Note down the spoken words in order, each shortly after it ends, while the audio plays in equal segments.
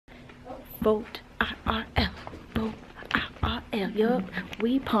Vote IRL. Vote IRL. Yup.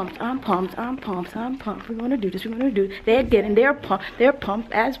 We pumped. I'm pumped. I'm pumped. I'm pumped. We're gonna do this. We're gonna do this. They're getting their pump. They're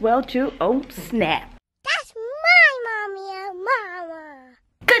pumped as well too. Oh snap. That's my mommy and mama.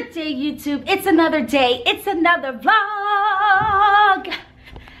 Good day, YouTube. It's another day. It's another vlog.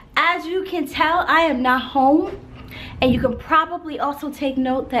 As you can tell, I am not home. And you can probably also take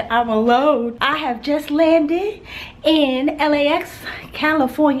note that I'm alone. I have just landed in LAX,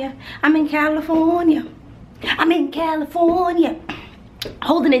 California. I'm in California. I'm in California.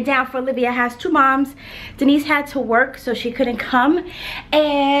 Holding it down for Olivia. Has two moms. Denise had to work, so she couldn't come.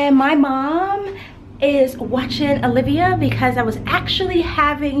 And my mom is watching Olivia because I was actually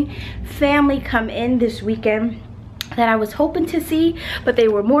having family come in this weekend that I was hoping to see, but they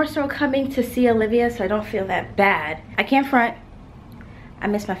were more so coming to see Olivia, so I don't feel that bad. I can't front. I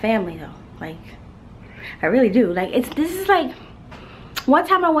miss my family though. Like, I really do. Like, this is like, one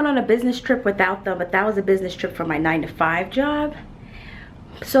time I went on a business trip without them, but that was a business trip for my 9-to-5 job.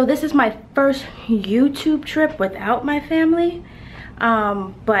 So this is my first YouTube trip without my family.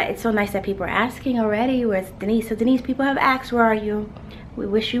 But it's so nice that people are asking already, where's Denise? So Denise, people have asked, where are you? We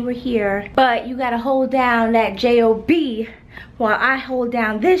wish you were here. But you gotta hold down that J-O-B while I hold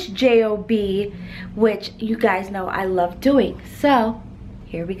down this J-O-B, which you guys know I love doing. So,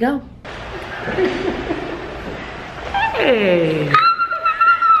 here we go. Hey.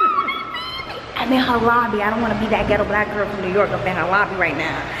 I'm in her lobby. I don't wanna be that ghetto black girl from New York up in her lobby right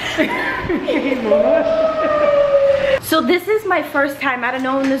now. So this is my first time. I've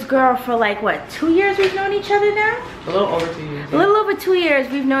known this girl for like, what, 2 years we've known each other now? A little over 2 years. A little over 2 years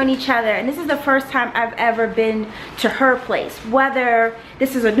we've known each other. And this is the first time I've ever been to her place. Whether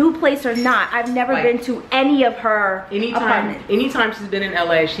this is a new place or not, I've never been to any of her apartments. Anytime she's been in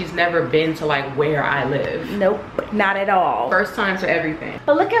LA, she's never been to like where I live. Nope, not at all. First time to everything.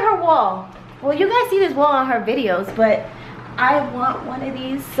 But look at her wall. Well, you guys see this wall on her videos, but I want one of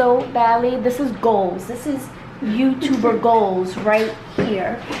these so badly. This is goals. This is YouTuber goals right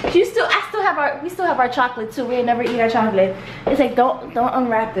here. We still have our chocolate too. We never eat our chocolate. It's like, don't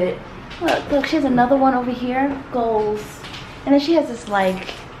unwrap it. Look, she has another one over here. Goals. And then she has this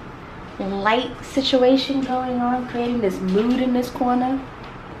like light situation going on, creating this mood in this corner.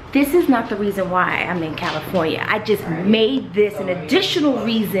 This is not the reason why I'm in California. I just made this an additional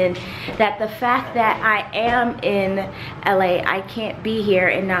reason that the fact that I am in LA, I can't be here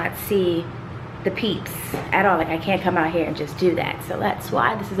and not see the peeps at all. Like, I can't come out here and just do that. So that's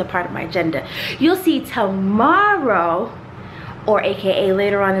why this is a part of my agenda. You'll see tomorrow, or AKA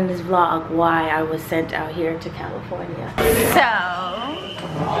later on in this vlog, why I was sent out here to California. So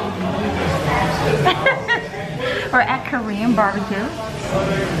we're at Korean barbecue,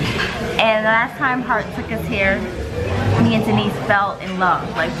 and the last time Hart took us here, me and Denise fell in love.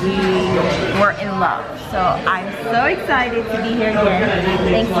 Like, we were in love. So I'm so excited to be here again,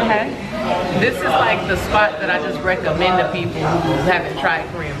 thanks to her. This is like the spot that I just recommend to people who haven't tried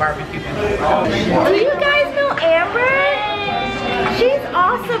Korean barbecue before. Do you guys know Amber? She's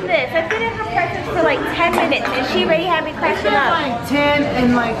awesomeness. I've been in her presence for like 10 minutes and she already had me cracking up. Like 10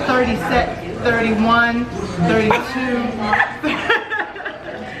 and like 30 set, 31, 32,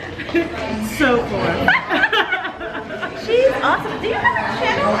 so forth. She's awesome. Do you have a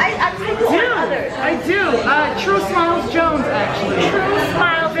channel? I others. I do. True Smiles Jones, actually. True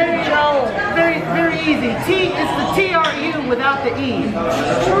Smiles Jones. Very easy. T is the TRU without the E.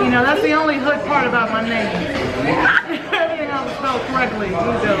 You know, that's the only hood part about my name. Everything else spelled correctly.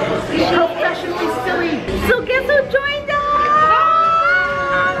 Professionally silly. So guess who joined us?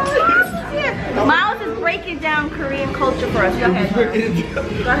 Miles is breaking down Korean culture for us. Go ahead. Go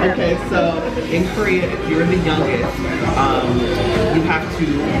ahead. Okay, so in Korea, if you're the youngest, you have to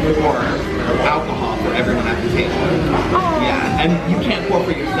pour alcohol for everyone at the table. Oh. Yeah, and you can't pour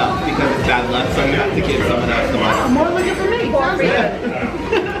for yourself because it's bad luck, so you have to give someone else the money. More looking for me.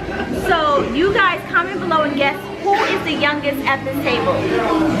 So you guys comment below and guess who is the youngest at this table.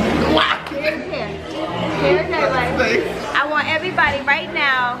 Here's everybody. I want everybody right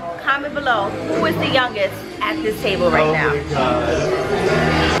now, comment below, who is the youngest at this table right now.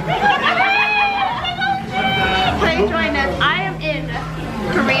 Please join us. I am in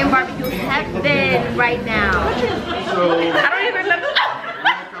Korean barbecue heaven right now. I don't even remember.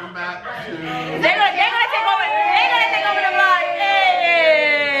 Come back to... They're gonna take over. They're gonna take over the vlog.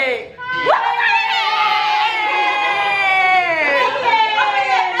 Hey!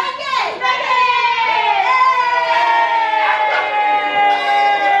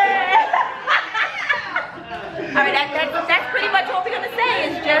 I mean, that's pretty much what we're gonna say.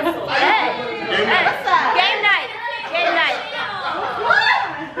 It's just, hey, game night.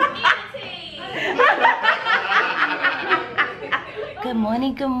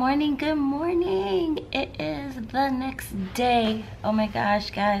 morning, good morning, good morning. It is the next day. Oh my gosh,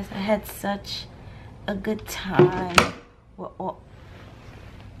 guys, I had such a good time.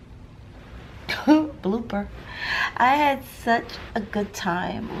 Blooper. I had such a good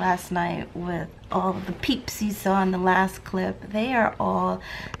time last night with all of the peeps you saw in the last clip. They are all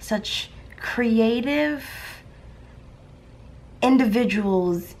such creative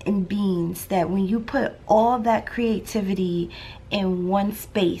individuals and beings that when you put all that creativity in one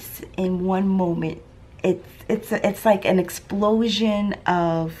space, in one moment, it's like an explosion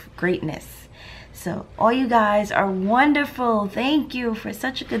of greatness. So all you guys are wonderful. Thank you for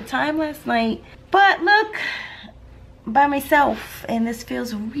such a good time last night. But look, by myself, and this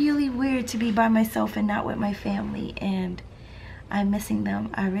feels really weird to be by myself and not with my family, and I'm missing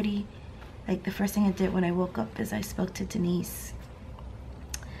them. I already, like, the first thing I did when I woke up is I spoke to Denise,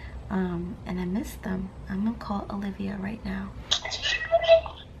 and I missed them. I'm gonna call Olivia right now.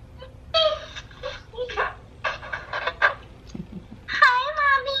 Hi,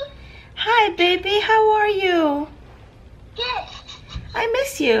 Mommy. Hi, baby. How are you? Good. I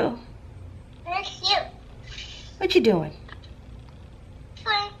miss you. Miss you. What you doing?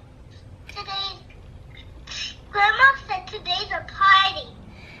 For today, Grandma said today's a party.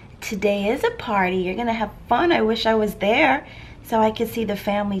 Today is a party. You're gonna have fun. I wish I was there so I could see the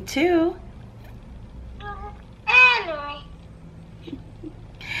family too. Anyway.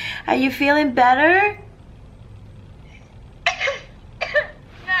 Are you feeling better?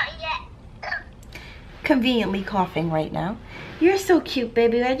 Not yet. Conveniently coughing right now. You're so cute,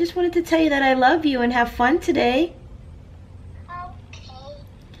 baby. I just wanted to tell you that I love you and have fun today. Okay.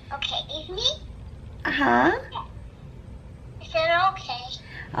 Okay, is me? Uh-huh. I said okay.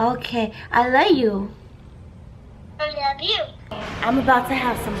 Okay. I love you. I love you. I'm about to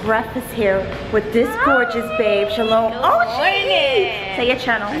have some breakfast here with this gorgeous babe. Shalom. Oh, she. Say your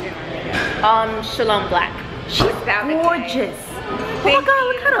channel. Shalom Black. She's gorgeous. Oh my God,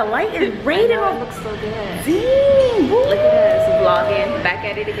 what kind of light is raining on? It looks so good. Dang. Look at this, vlogging. Back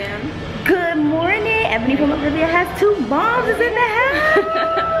at it again. Good morning. Ebony from Olivia has two moms is in the house.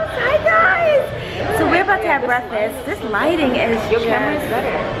 Hi guys. So we're about to have breakfast. This lighting is Your camera's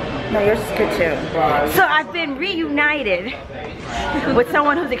better. No, yours is good too. So I've been reunited with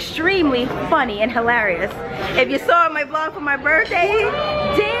someone who's extremely funny and hilarious. If you saw my vlog for my birthday,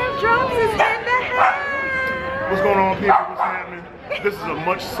 Dan Drops is in the house. What's going on, people? What's happening? This is a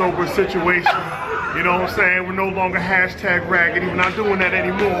much sober situation. You know what I'm saying? We're no longer hashtag raggedy. We're not doing that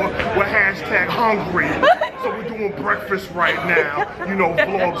anymore. We're hashtag hungry. So we're doing breakfast right now. You know,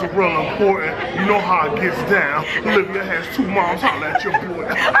 vlogs are real important. You know how it gets down. Olivia has two moms. Holla at your boy.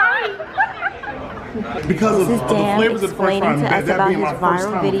 Because of the flavors of the first fry, that being my first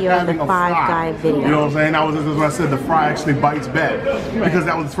time having a fry. video. You know what I'm saying? That was what I said, the fry actually bites back. Because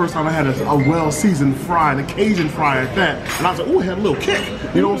that was the first time I had a well-seasoned fry, an Cajun fry at that. And I was like, ooh, it had a little kick.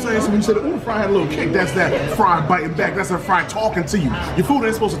 You know what I'm saying? So when you said, ooh, the fry had a little kick, that's that fry biting back. That's that fry talking to you. Your food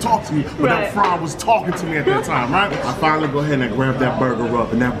ain't supposed to talk to you, but that fry was talking to me at that time, right? I finally go ahead and I grabbed that burger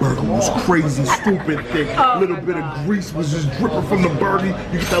up, and that burger was crazy, stupid thick. A little bit of grease was just dripping from the burger.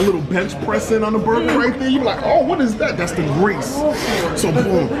 You get that little bench press in on the burger right there. You're like, oh, what is that? That's the grease. So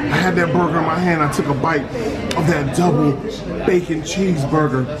boom, I had that burger in my hand. I took a bite of that double bacon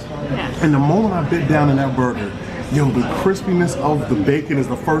cheeseburger. And the moment I bit down in that burger, yo, the crispiness of the bacon is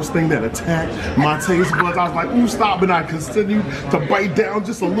the first thing that attacked my taste buds. I was like, ooh, stop. And I continued to bite down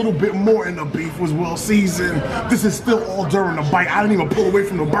just a little bit more, and the beef was well seasoned. This is still all during the bite. I didn't even pull away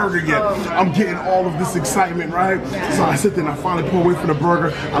from the burger yet. I'm getting all of this excitement, right? So I sit there and I finally pull away from the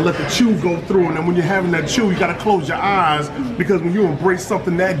burger. I let the chew go through, and then when you're having that chew, you gotta close your eyes, because when you embrace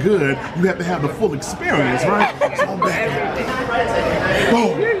something that good, you have to have the full experience, right? So I'm back.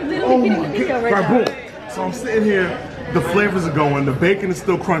 Boom. Oh my God. Right, boom. So I'm sitting here, the flavors are going, the bacon is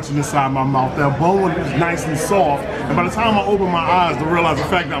still crunching inside my mouth, that bone is nice and soft, and by the time I open my eyes to realize the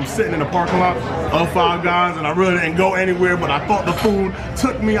fact that I'm sitting in the parking lot of Five Guys and I really didn't go anywhere, but I thought the food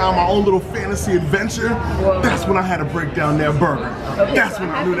took me on my own little fantasy adventure, that's when I had to break down that burger. That's when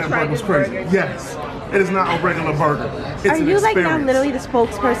I knew that burger was crazy. Yes. It is not a regular burger. It's Are you like now literally the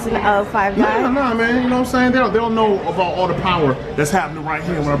spokesperson of Five Guys? No, man. You know what I'm saying? They don't know about all the power that's happening right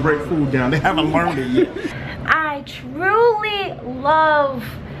here when I break food down. They haven't learned it yet. I truly love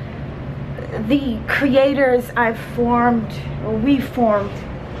the creators I've formed, or we've formed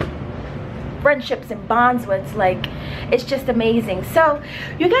friendships and bonds with. Like, it's just amazing. So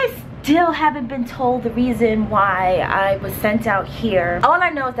you guys still haven't been told the reason why I was sent out here. All I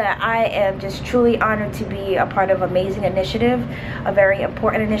know is that I am just truly honored to be a part of an amazing initiative, a very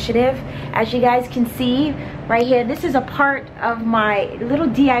important initiative. As you guys can see right here, this is a part of my little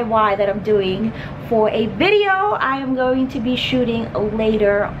DIY that I'm doing for a video I am going to be shooting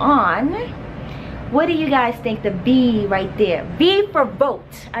later on. What do you guys think? The V right there, V for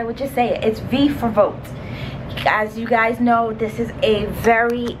vote. I would just say it, it's V for vote. As you guys know, this is a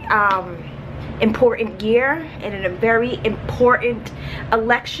very important year and a very important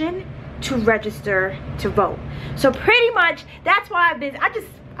election to register to vote. So pretty much that's why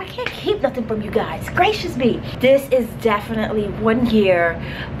I can't keep nothing from you guys. Gracious me. This is definitely one year.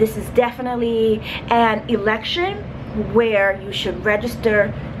 This is definitely an election where you should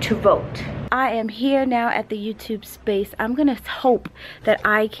register to vote. I am here now at the YouTube space. I'm gonna hope that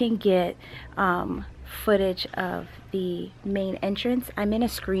I can get footage of the main entrance. I'm in a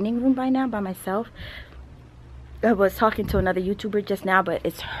screening room by now by myself. I was talking to another YouTuber just now, but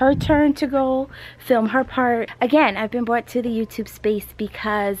it's her turn to go film her part. Again, I've been brought to the YouTube space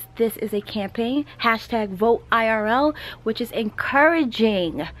because this is a campaign, #VoteIRL, which is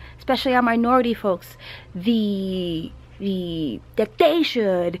encouraging, especially our minority folks, that they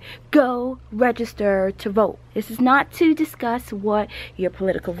should go register to vote. This is not to discuss what your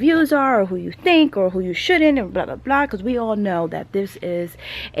political views are or who you think or who you shouldn't and blah blah blah, because we all know that this is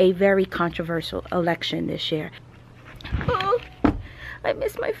a very controversial election this year. Oh, I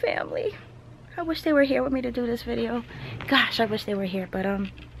miss my family. I wish they were here with me to do this video. Gosh, I wish they were here, but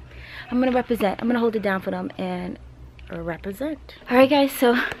I'm gonna represent. I'm gonna hold it down for them and represent. All right guys,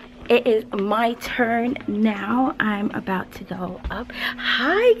 so it is my turn now. I'm about to go up.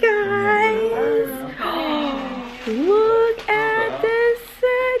 Hi guys. Look at this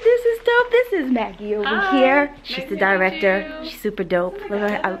set. This is dope. This is Maggie over here. She's the director. She's super dope.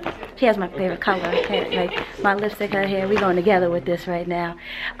 She has my favorite color. Like my lipstick, her hair. We're going together with this right now.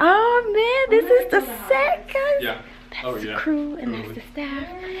 Oh man, this is the set, guys. Yeah. That's the crew and that's the staff.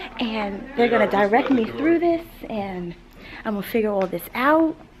 And they're gonna direct me through this, and I'm gonna figure all this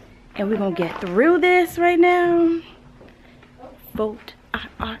out. And we're gonna get through this right now. Vote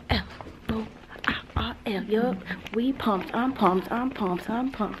IRL. Vote IRL. Yup. We pumped. I'm pumped. I'm pumped.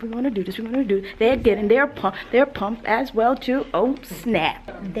 I'm pumped. We're gonna do this. We're gonna do this. They're getting their pump. They're pumped as well too. Oh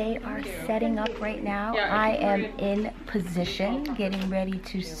snap. They are setting up right now. I am in position, getting ready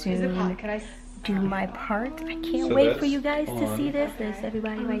to soon do my part. I can't wait for you guys to see this. There's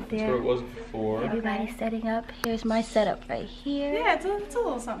everybody right there. That's where it was before. Everybody's setting up. Here's my setup right here. Yeah, it's a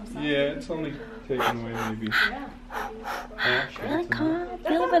little something. Yeah, it's only taking away maybe. Feeling calm,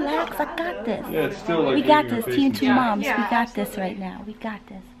 feeling relaxed. I got this. Yeah, it's still like we got leaving this. your Team face Two and- Moms. Yeah, We got this right now. We got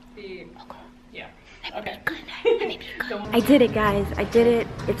this. Yeah. I did it, guys. I did it.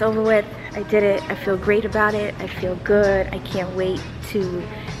 It's over with. I did it. I feel great about it. I feel good. I can't wait to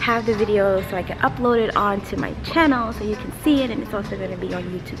have the video so I can upload it onto my channel so you can see it, and it's also going to be on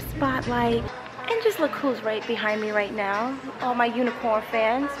YouTube Spotlight. And just look who's right behind me right now. All my unicorn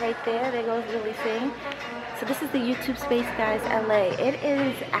fans right there. There goes Lily Singh. So this is the YouTube space, guys, LA. It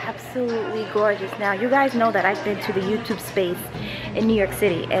is absolutely gorgeous. Now, you guys know that I've been to the YouTube space in New York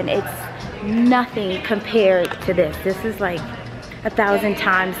City, and it's nothing compared to this. This is like 1,000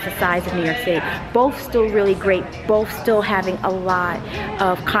 times the size of New York City. Both still really great, both still having a lot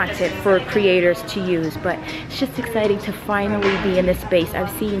of content for creators to use, but it's just exciting to finally be in this space.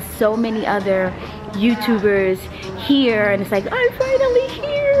 I've seen so many other YouTubers here, and it's like, I'm finally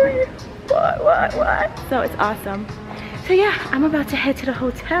here. What? So it's awesome. So yeah, I'm about to head to the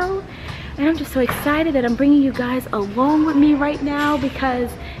hotel, and I'm just so excited that I'm bringing you guys along with me right now, because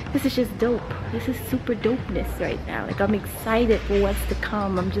this is just dope. This is super dopeness right now. Like, I'm excited for what's to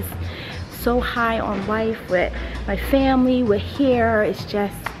come. I'm just so high on life with my family. We're here. It's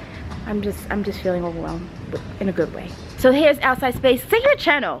just, I'm just feeling overwhelmed in a good way. So here's outside space. Say your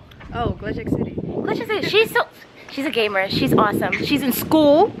channel. Oh, Glitch City. Glitch City. She's a gamer. She's awesome. She's in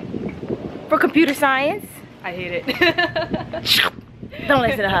school for computer science. I hate it. Don't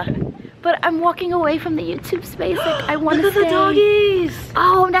listen to her. But I'm walking away from the YouTube space. Like, I want to stay. The doggies.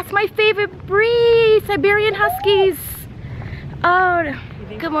 Oh, that's my favorite breed, Siberian Huskies. Oh,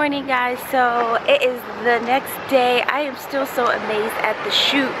 good morning, guys. So it is the next day. I am still so amazed at the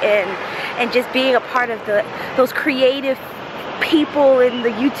shoot and just being a part of those creative people in the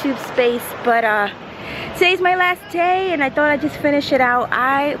YouTube space. But today's my last day, and I thought I'd just finish it out.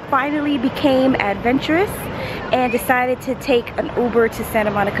 I finally became adventurous and decided to take an Uber to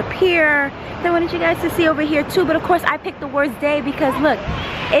Santa Monica Pier. I wanted you guys to see over here too, but of course I picked the worst day because look,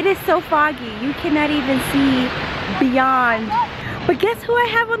 it is so foggy. You cannot even see beyond But guess who I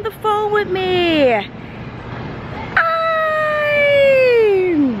have on the phone with me?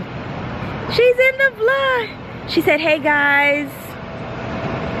 She's in the vlog. She said, hey guys,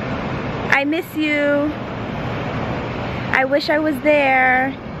 I miss you. I wish I was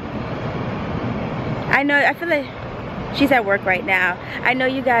there. I feel like she's at work right now. I know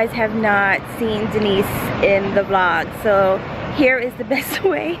you guys have not seen Denise in the vlog, so here is the best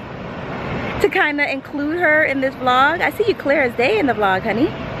way to kind of include her in this vlog. I see you clear as day in the vlog, honey.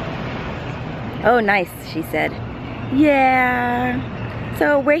 Oh, nice, she said. Yeah.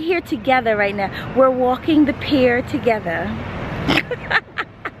 So we're here together right now. We're walking the pier together.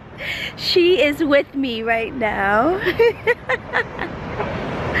 She is with me right now.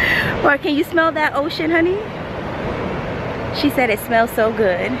 Or can you smell that ocean, honey? She said it smells so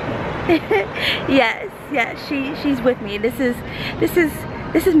good. Yes, she's with me. This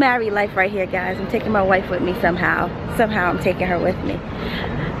is married life right here, guys. I'm taking my wife with me somehow. Somehow I'm taking her with me.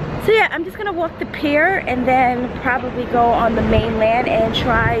 So yeah, I'm just gonna walk the pier and then probably go on the mainland and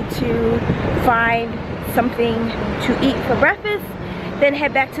try to find something to eat for breakfast, then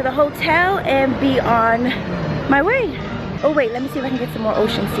head back to the hotel and be on my way. Oh wait, let me see if I can get some more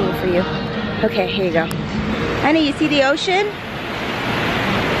ocean scene for you. Okay, here you go. Honey, you see the ocean?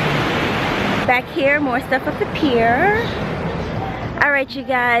 Back here, more stuff at the pier. Alright you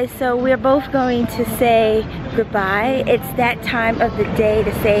guys, so we're both going to say goodbye. It's that time of the day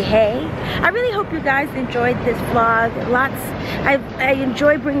to say hey. I really hope you guys enjoyed this vlog. I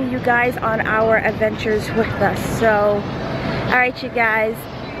enjoy bringing you guys on our adventures with us. So, alright you guys,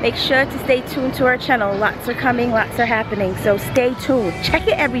 make sure to stay tuned to our channel. Lots are coming, lots are happening, so stay tuned. Check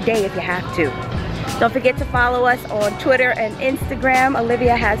it every day if you have to. Don't forget to follow us on Twitter and Instagram.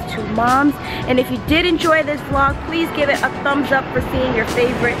 Olivia has 2 moms. And if you did enjoy this vlog, please give it a thumbs up for seeing your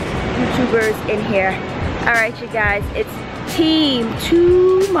favorite YouTubers in here. Alright you guys, it's Team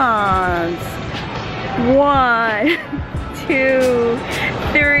 2 Moms. 1, 2,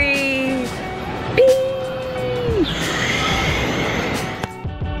 3.